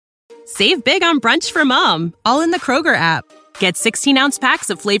Save big on brunch for mom, all in the Kroger app. Get 16-ounce packs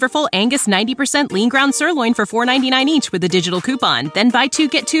of flavorful Angus 90% lean ground sirloin for $4.99 each with a digital coupon. Then buy 2,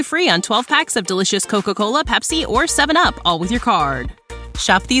 get 2 free on 12 packs of delicious Coca-Cola, Pepsi, or 7-Up, all with your card.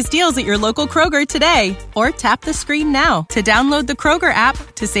 Shop these deals at your local Kroger today, or tap the screen now to download the Kroger app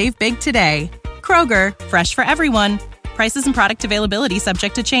to save big today. Kroger, fresh for everyone. Prices and product availability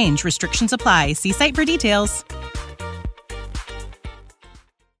subject to change. Restrictions apply. See site for details.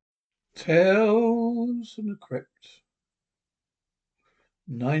 Tales from the Crypt.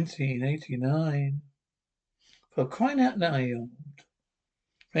 1989. For crying out loud.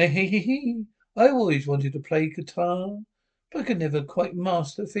 Hey, I always wanted to play guitar, but I could never quite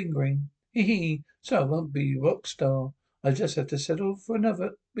master fingering. So I won't be a rock star. I just have to settle for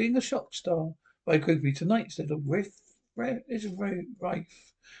another being a shock star. But I could be tonight's little riff is very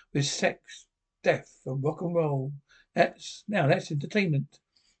rife with sex, death, and rock and roll. That's entertainment.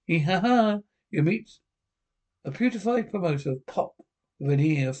 Ha! You meet a beautified promoter of pop with an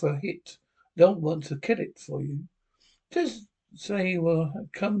ear for a hit. Don't want to kill it for you. Just say we'll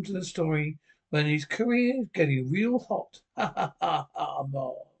come to the story when his career is getting real hot. Ha,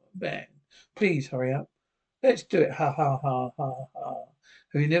 man. Please hurry up. Let's do it. Ha.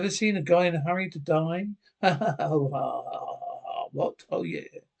 Have you never seen a guy in a hurry to die? Ha. What? Oh, yeah.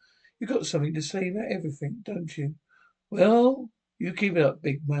 You got something to say about everything, don't you? Well, you keep it up,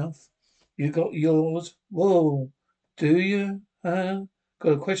 big mouth. You got yours. Whoa. Do you? Got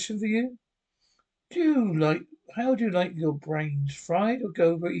a question for you? How do you like your brains? Fried or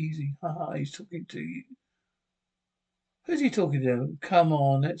go over easy? He's talking to you. Who's he talking to? Come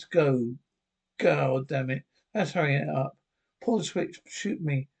on, let's go. God damn it. Let's hurry it up. Pull the switch, shoot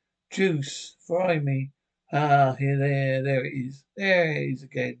me. Juice, fry me. There it is. There it is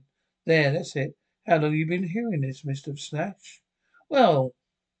again. There, that's it. How long you been hearing this, Mr. Slash? Well,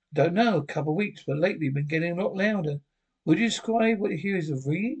 don't know, a couple of weeks, but lately been getting a lot louder. Would you describe what you hear as a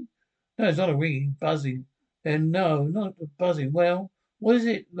ringing? No, it's not a ringing, buzzing. Then no, not a buzzing. Well, what is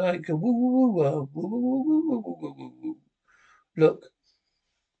it like a woo woo woo woo woo woo woo woo woo woo woo woo? Look,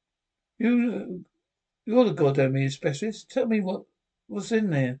 you're the goddamn ear specialist. Tell me what's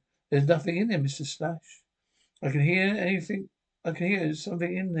in there. There's nothing in there, Mr. Slash. I can hear anything. I can hear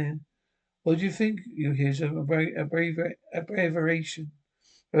something in there. What do you think? You hear some abbreviation.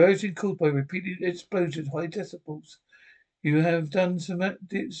 Erosion caused by repeated explosions, high decibels. You have done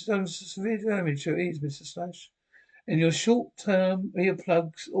some severe damage to your ears, Mr. Slash. And your short-term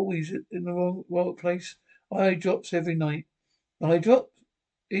earplugs always in the wrong place. Eye drops every night. Eye drop?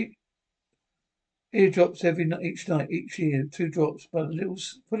 Eardrops each night, each year, 2 drops, but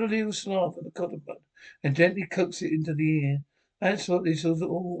put a little salve on the cotton bud and gently coax it into the ear. That's what this is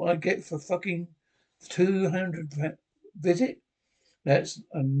all I get for fucking 200 visit.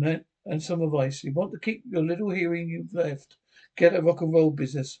 And some advice. You want to keep your little hearing you've left. Get a rock and roll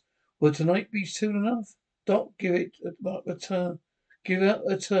business. Will tonight be soon enough? Doc, give it a turn. Give it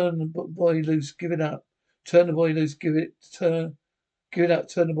a turn the boy loose. Give it up. Turn the boy loose. Give it turn. Give it up,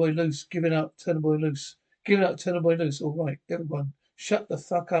 turn the boy loose. Give it up, turn the boy loose. Give it up, turn the boy loose. All right, everyone, shut the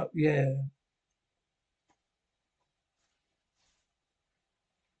fuck up, yeah.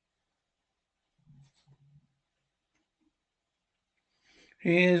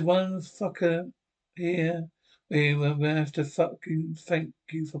 Here's one fucker here. We will have to fucking thank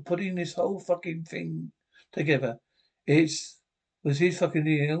you for putting this whole fucking thing together. Was his fucking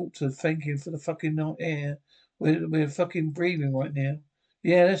ear. Ought to thank him for the fucking air. We're fucking breathing right now.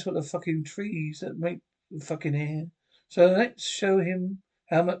 Yeah, that's what the fucking trees that make the fucking air. So let's show him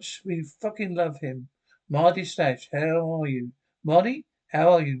how much we fucking love him. Marty Stash, how are you? Marty,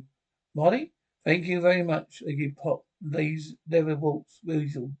 how are you? Marty, thank you very much. Iggy Pop, Leather Waltz,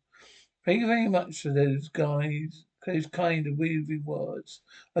 Weasel. Thank you very much for those guys, those kind of weaving words.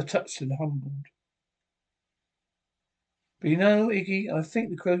 I touched and humbled. But you know, Iggy, I think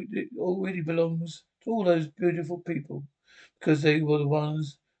the credit already belongs to all those beautiful people, because they were the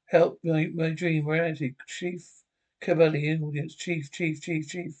ones helped make my dream reality. Chief Cavalier, audience, Chief.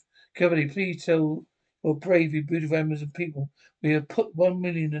 Cavalier, please tell your brave, beautiful Amazon people we have put 1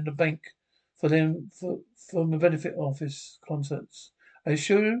 million in the bank for them from the benefit office concerts. I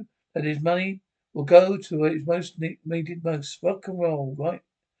assure you that his money will go to where it's most needed most. Rock and roll, right?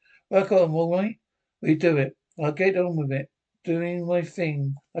 Rock on, all right? We do it. I'll get on with it. Doing my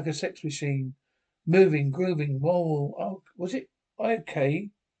thing like a sex machine. Moving, grooving, whoa. Oh, was it okay,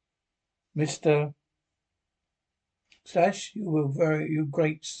 Mr. Slash? You're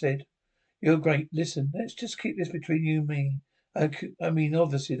great, Sid. You're great. Listen, let's just keep this between you and me. I mean,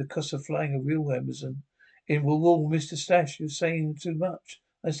 obviously, the cost of flying a real Amazon in will rule, Mr. Slash. You're saying too much.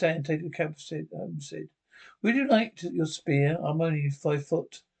 I stand, take the cab, said. Would you like your spear? I'm only 5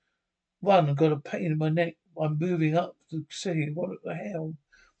 foot. One, I've got a pain in my neck. I'm moving up the city. What the hell?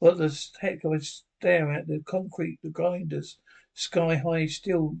 What the heck? I stare at the concrete, the grinders, sky high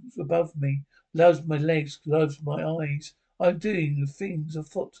still above me. Loves my legs, loves my eyes. I'm doing the things a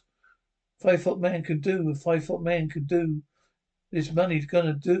 5 foot man can do. A 5 foot man can do. This money's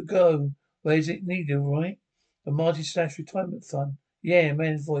gonna go. Where's it needed, right? The Marty Slash retirement fund. Yeah,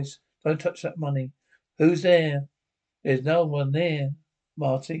 man's voice. Don't touch that money. Who's there? There's no one there,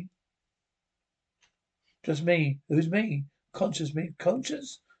 Marty. Just me. Who's me? Conscious me.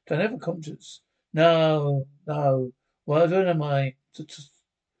 Conscious? Don't have a conscience. No, no. Well, don't am I?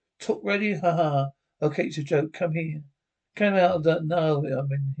 Talk ready? Ha ha. Okay, it's a joke. Come here. Come out of that. No,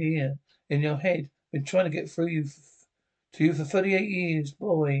 I'm in here. In your head. Been trying to get through to you for 38 years,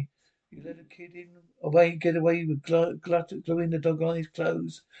 boy. You let a kid get away with gluing the dog on his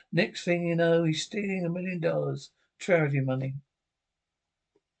clothes. Next thing you know, he's stealing $1 million. Charity money.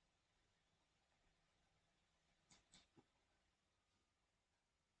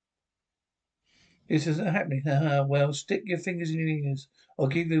 This isn't happening. Well, stick your fingers in your ears. I'll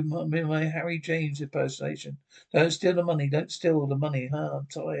give you my Harry James impersonation. Don't steal the money. Don't steal the money. I'm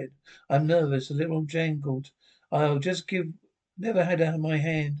tired. I'm nervous. A little jangled. I'll just give. Never had my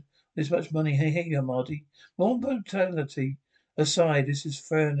hand this much money. Hey, you, Marty. More brutality aside, this is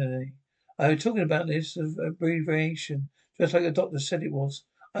Fernley. I was talking about this abbreviation, just like the doctor said it was.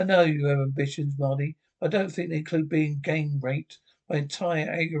 I know you have ambitions, Marty. I don't think they include being gang raped by entire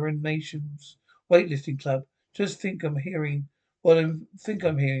Agaran nations weightlifting club. Just think I'm hearing what I'm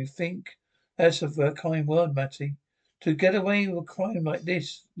hearing. Think that's a kind word, Matty. To get away with a crime like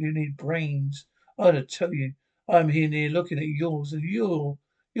this, you need brains. I'd tell you, I'm here near looking at yours, and you're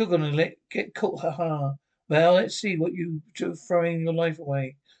gonna get caught. Ha ha. Well, let's see what you throwing your life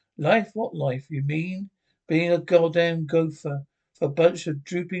away. Life? What life? You mean being a goddamn gopher for a bunch of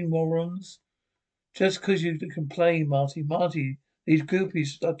drooping morons? Just 'cause you can play, Marty. Marty, these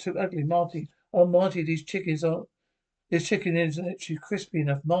goopies are too ugly, Marty. Oh, Marty, this chicken isn't actually crispy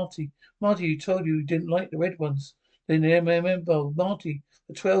enough, Marty. Marty, you told you didn't like the red ones. Then the M&M bowl, Marty.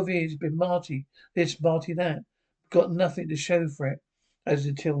 For 12 years, it's been Marty this, Marty that. Got nothing to show for it, as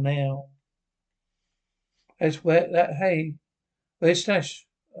until now. That's where that hey, where's Stash?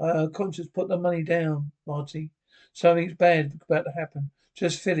 Conscious, put the money down, Marty. Something's bad about to happen.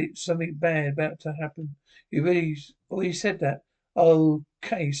 Just feel it. Something bad about to happen. You really, you said that.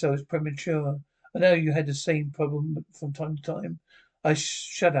 Okay, so it's premature. I know you had the same problem from time to time.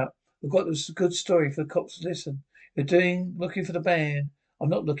 Shut up. I've got this good story for the cops to listen. Looking for the band. I'm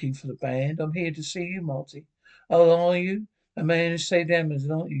not looking for the band. I'm here to see you, Marty. Oh, are you? A man who saved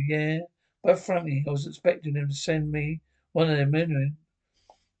Amazon, aren't you? Yeah. But frankly, I was expecting him to send me one of them anyway.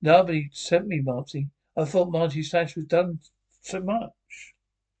 Nobody sent me Marty. I thought Marty Slash was done so much.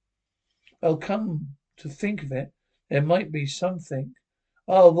 Oh, come to think of it, there might be something.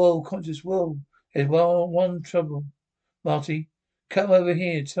 Oh, well, conscious will. There's one trouble. Marty, come over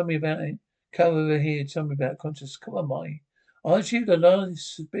here, tell me about it. Come over here, tell me about it. Conscious. Come on, Marty. Aren't you the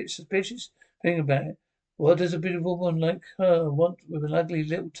last bit suspicious thing about it? What does a beautiful woman like her want with an ugly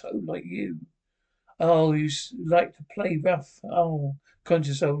little toe like you? Oh, like to play rough. Oh,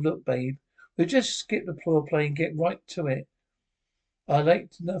 conscious. Oh, look, babe. We'll just skip the floor play and get right to it. I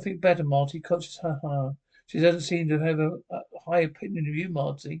like nothing better, Marty. Conscious, ha ha. She doesn't seem to have a high opinion of you,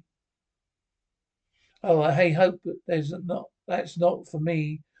 Marty. Oh, I hope that that's not for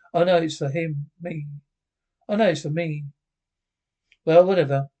me. I know it's for me. I know it's for me. Well,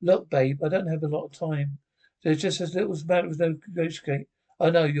 whatever. Look, babe, I don't have a lot of time. There's just as little matter of no negotiate. I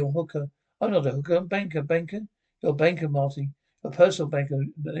know you're a hooker. I'm not a hooker. I'm banker. Banker? You're a banker, Marty. A personal banker.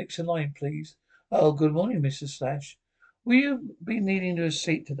 The next in line, please. Oh, good morning, Mr. Slash. Will you be needing a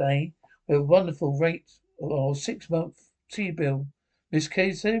receipt today with a wonderful rate or 6 month T-bill? Miss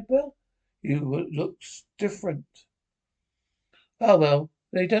Saber? You looks different. Oh well,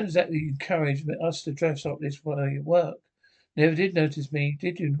 they don't exactly encourage us to dress up this way at work. Never did notice me,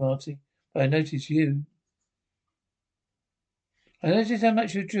 did you, Marty? But I noticed you. I noticed how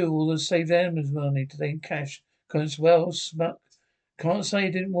much you drew all the saved animals money today in cash. Well, smuck. Can't say I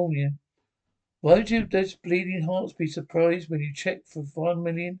didn't warn you. Why would you, those bleeding hearts, be surprised when you check for 1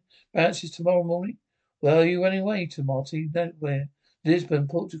 million bounces tomorrow morning? Where are you running away to, Marty? Nowhere. Lisbon,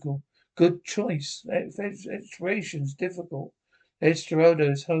 Portugal. Good choice. Exploration's difficult.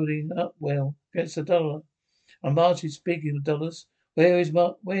 Estrado's holding up well against the dollar. And Marty, speaking of dollars, where's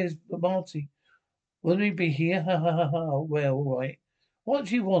Marty? Wouldn't he be here? Ha ha ha ha. Well, all right. What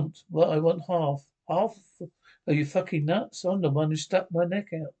do you want? Well, I want half. Half? Are you fucking nuts? I'm the one who stuck my neck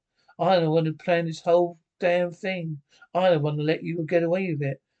out. I'm the one who planned this whole damn thing. I'm the one who let you get away with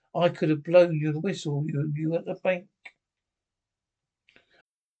it. I could have blown you the whistle, you at the bank.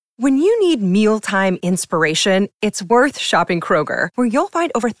 When you need mealtime inspiration, it's worth shopping Kroger, where you'll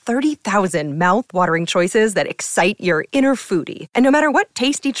find over 30,000 mouth-watering choices that excite your inner foodie. And no matter what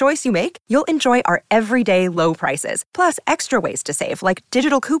tasty choice you make, you'll enjoy our everyday low prices, plus extra ways to save, like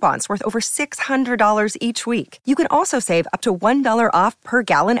digital coupons worth over $600 each week. You can also save up to $1 off per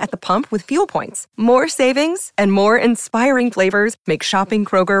gallon at the pump with fuel points. More savings and more inspiring flavors make shopping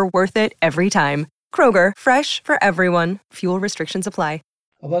Kroger worth it every time. Kroger, fresh for everyone. Fuel restrictions apply.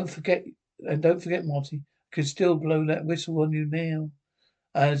 I won't forget, and don't forget, Marty, I can still blow that whistle on you now.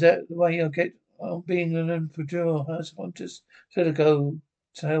 Is that the way I get on being an entrepreneur? I just let her go,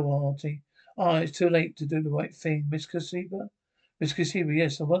 tell Marty. It's too late to do the right thing, Miss Cassiva. Miss Cassiva,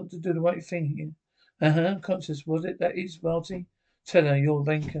 yes, I want to do the right thing here. Conscious, was it? That is, Marty. Tell her you're a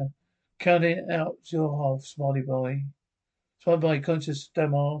banker. Count it out your half, Smiley boy. Smiley boy, conscious,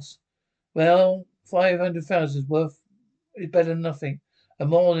 damn ass. Well, 500,000 worth is better than nothing. And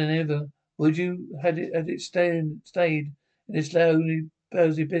more than ever, would you had it stayed in this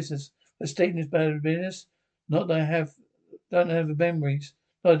lousy business? But stayed in this bad business? Not that I don't have memories.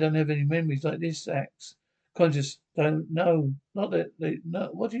 No, I don't have any memories like this, Axe. Conscious, don't no, not that. No,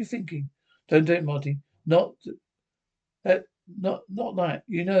 what are you thinking? Don't do it, Marty. Not that. Not that.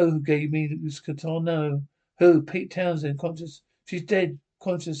 You know who gave me this guitar? No. Who? Pete Townsend. Conscious. She's dead.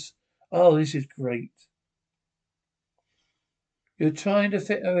 Conscious. Oh, this is great. You're trying to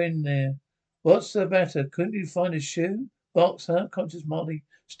fit her in there. What's the matter? Couldn't you find a shoe? Box, huh? Conscious Molly.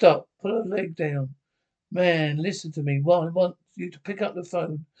 Stop. Put her leg down. Man, listen to me. Well, I want you to pick up the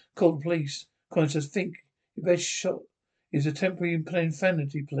phone. Call the police. Conscious, think your best shot is a temporary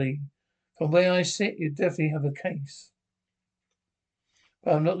insanity plea. From where I sit, you definitely have a case.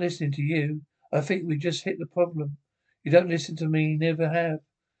 But I'm not listening to you. I think we just hit the problem. You don't listen to me, never have.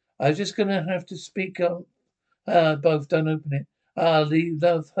 I'm just gonna have to speak up. Both don't open it. The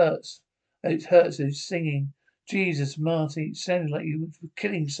love hurts. It hurts. It's singing. Jesus, Marty, it sounded like you were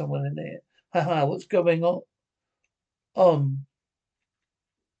killing someone in there. What's going on?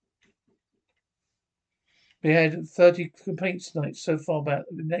 We had 30 complaints tonight so far about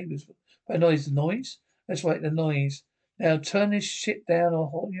the neighbours. By noise, the noise? That's right, the noise. Now turn this shit down or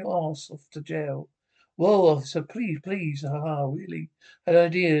haul your ass off to jail. Whoa, officer, please. Really? Had an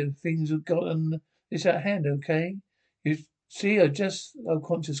idea things have gotten this out of hand, okay? You see, I just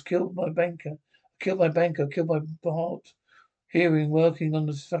unconscious killed my banker. Killed my heart. Hearing working on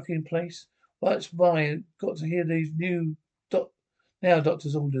the fucking place. Well, that's why I got to hear these new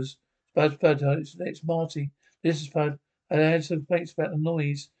doctor's orders. Spud, it's Marty. This is Spud. I had some complaints about the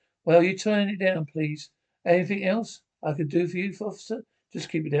noise. Well, you turn it down, please. Anything else I could do for you, officer? Just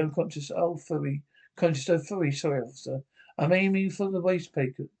keep it down, conscious old furry. Conscious old furry, sorry, officer. I'm aiming for the waste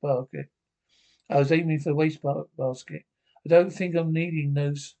basket. I was aiming for the basket. I don't think I'm needing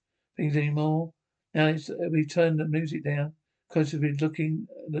those things anymore. Now we turned the music down. Conscious been looking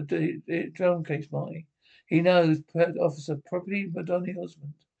at the drum case, Marty. He knows, officer, probably Madonna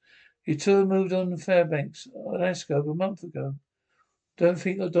husband. He too moved on to Fairbanks, Alaska, over a month ago. Don't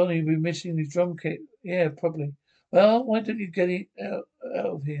think O'Donnell will be missing his drum kit. Yeah, probably. Well, why don't you get it out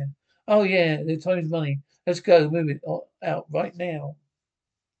of here? Oh, yeah, the time's money. Let's go. Move it out right now.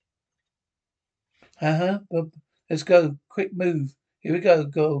 Bob. Let's go. Quick move. Here we go.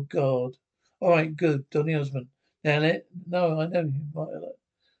 Go, God. All right, good. Donny Osmond. No, I know him.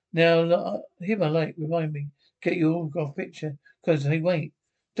 Now, him I like. Remind me. Get your autograph picture. Cause hey, wait.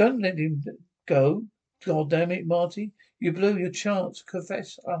 Don't let him go. God damn it, Marty. You blew your chance.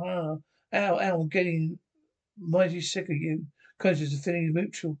 Confess. Ow, I'm getting mighty sick of you. Conscious of feeling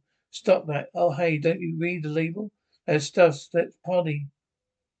mutual. Stop that. Oh, hey, don't you read the label? That's party.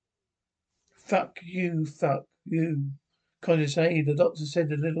 Fuck you. Conscious, hey, the doctor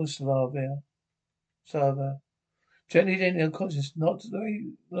said a little Slava. Gently then, unconscious, not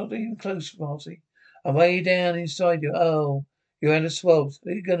even close, Marty. I'm way down inside you. Oh, you had a swab.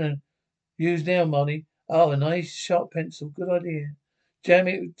 What are you gonna use now, Marty? Oh, a nice sharp pencil. Good idea. Jam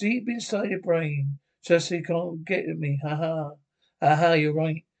it deep inside your brain, just so you can't get at me. You're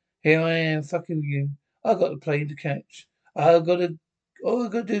right. Here I am, fucking you. I got the plane to catch. All I gotta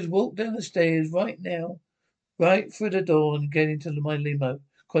do is walk down the stairs right now. Right through the door and get into my limo.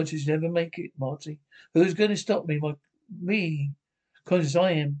 Conscious never make it, Marty. Who's going to stop me? Me. Conscious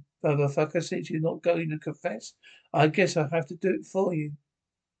I am. Motherfucker, since you're not going to confess, I guess I have to do it for you.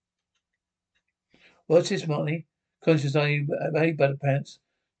 What's this, Marty? Conscious I hey, butter pants.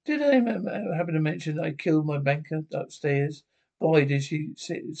 Did I happen to mention that I killed my banker upstairs? Boy, did she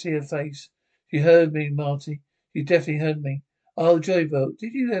see her face. She heard me, Marty. She definitely heard me. Oh, Joybo,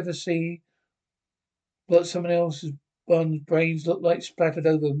 did you ever see what someone else's brains look like splattered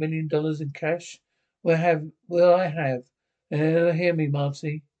over $1 million in cash? Well, I have. Hear me,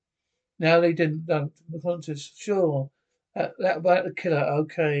 Marty. No, they didn't. Don't. Conscious. Sure. That about the killer.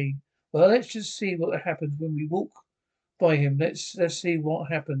 Okay. Well, let's just see what happens when we walk by him. Let's see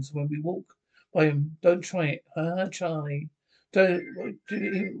what happens when we walk by him. Don't try it, huh, Charlie? Don't.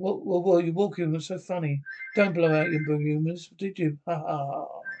 What you walking was so funny. Don't blow out your balloons, did you? Ha ha.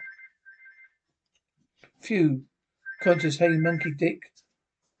 Phew. Conscious. Hey, monkey dick.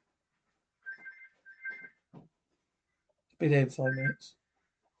 Be there in 5 minutes.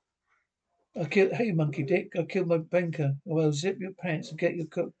 Hey, monkey dick. I killed my banker. Well, zip your pants and get your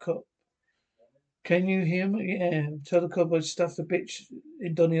cop. Can you hear me? Yeah. Tell the cop I stuffed the bitch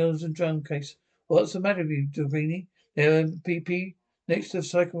in Donny's and drum case. What's the matter with you, Davini? There, PP next to the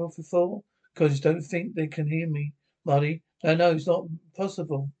psycho before? Because don't think they can hear me, Marty. No, it's not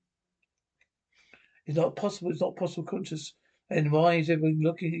possible. It's not possible. It's not possible, conscious. And why is everyone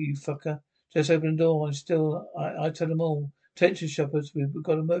looking at you, fucker? Just open the door and I tell them all. Attention shoppers, we've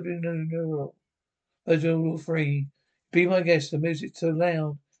got a murder in the neural. Rule 3. Be my guest. The music's too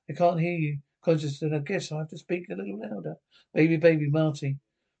loud. I can't hear you. Conscious, then I guess I have to speak a little louder. Baby, Marty.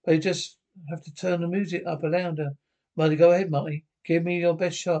 But I just have to turn the music up a louder. Marty, go ahead, Marty. Give me your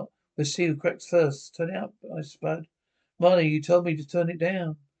best shot. We'll see who cracks first. Turn it up, I spud. Marty, you told me to turn it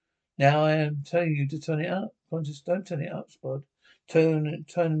down. Now I am telling you to turn it up. Conscious, don't turn it up, Spud.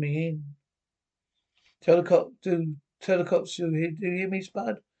 Turn me in. Tell the cops do you hear me,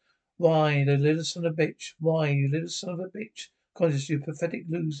 Spud? Why, the little son of a bitch. Why, you little son of a bitch. Conscious, you pathetic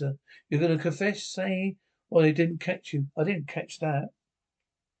loser. You're gonna confess, say, well, they didn't catch you. I didn't catch that.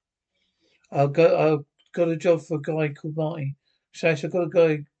 I've got a job for a guy called Marty. Sash, I've got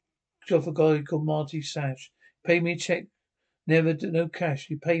job for a guy called Marty Sash. Pay me a check, no cash.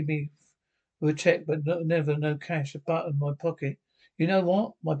 He paid me with a check, but never no cash. A butt in my pocket. You know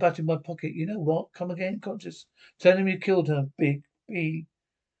what? My butt in my pocket. You know what? Come again, Conscious. Tell him you killed her. Beg.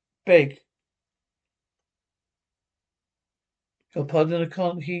 Your pardon, I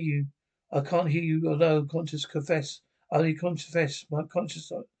can't hear you. I can't hear you alone. Conscious confess. Only confess. My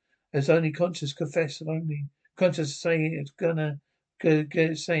conscious is only conscious confess only. Conscious say it. It's gonna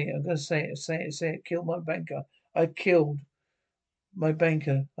say it. I'm gonna say it. Kill my banker. I killed my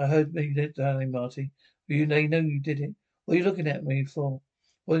banker. I heard me did, darling Marty. They know you did it. What are you looking at me for?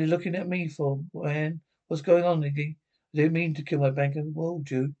 What are you looking at me for, man? What's going on, Iggy? I didn't mean to kill my banker. Whoa,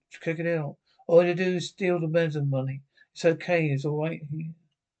 Jude. Check it out. All you do is steal the medicine money. It's okay. It's all right here.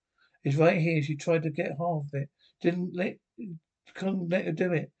 It's right here. She tried to get half of it. Didn't let, couldn't let her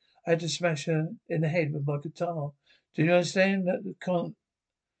do it. I had to smash her in the head with my guitar. Do you understand that? Can't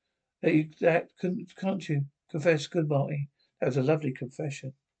you? Confess, good Marty. That was a lovely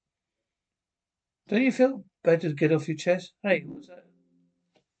confession. Don't you feel better to get off your chest? Hey, what's that?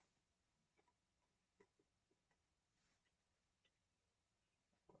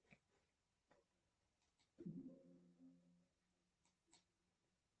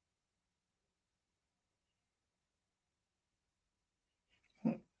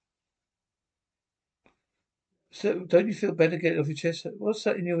 So, don't you feel better getting off your chest? What's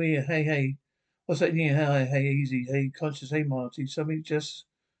that in your ear? Hey. What's that in your ear? Hey, easy. Hey, conscious. Hey, Marty. Something just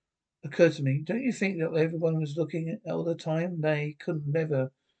occurred to me. Don't you think that everyone was looking at all the time? They couldn't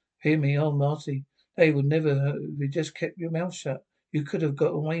never hear me. Oh, Marty. They would never if you just kept your mouth shut. You could have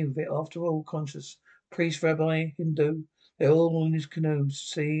got away with it after all. Conscious. Priest, rabbi, Hindu. They're all in his canoes.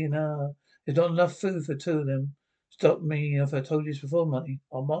 See, and there's not enough food for two of them. Stop me if I told you this before, Marty.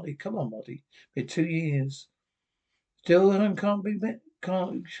 Oh, Marty, come on, Marty. Been 2 years. Still, can't be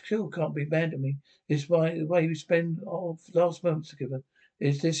banned to me. It's the way we spend our last moments together.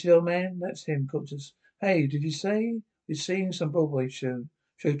 Is this your man? That's him, Conscious. Hey, did you say you're seeing some Broadway show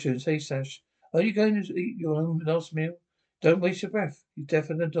tunes? Hey, Sash, are you going to eat your own last meal? Don't waste your breath. You're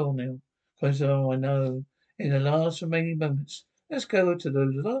deaf in the door now. Conscious, oh, I know. In the last remaining moments, let's go to the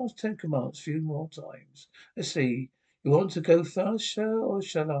last 10 commands a few more times. Let's see. You want to go first, sir, or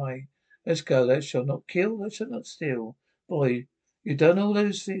shall I? Let's go. Thou shalt not kill. Thou shalt not steal. Boy, you've done all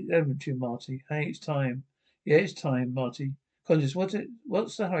those things, haven't you, Marty? Hey, it's time. Yeah, it's time, Marty. Conscious, what's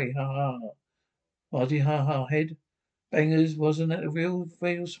the hurry? Ha ha. Marty, ha ha. Head bangers wasn't that a real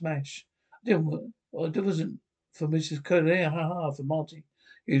smash? It wasn't for Mrs. Curly. Ha ha. For Marty.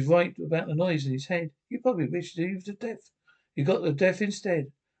 He was right about the noise in his head. You probably wished he was deaf. You got the deaf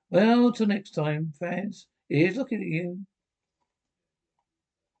instead. Well, till next time, fans. Here's looking at you.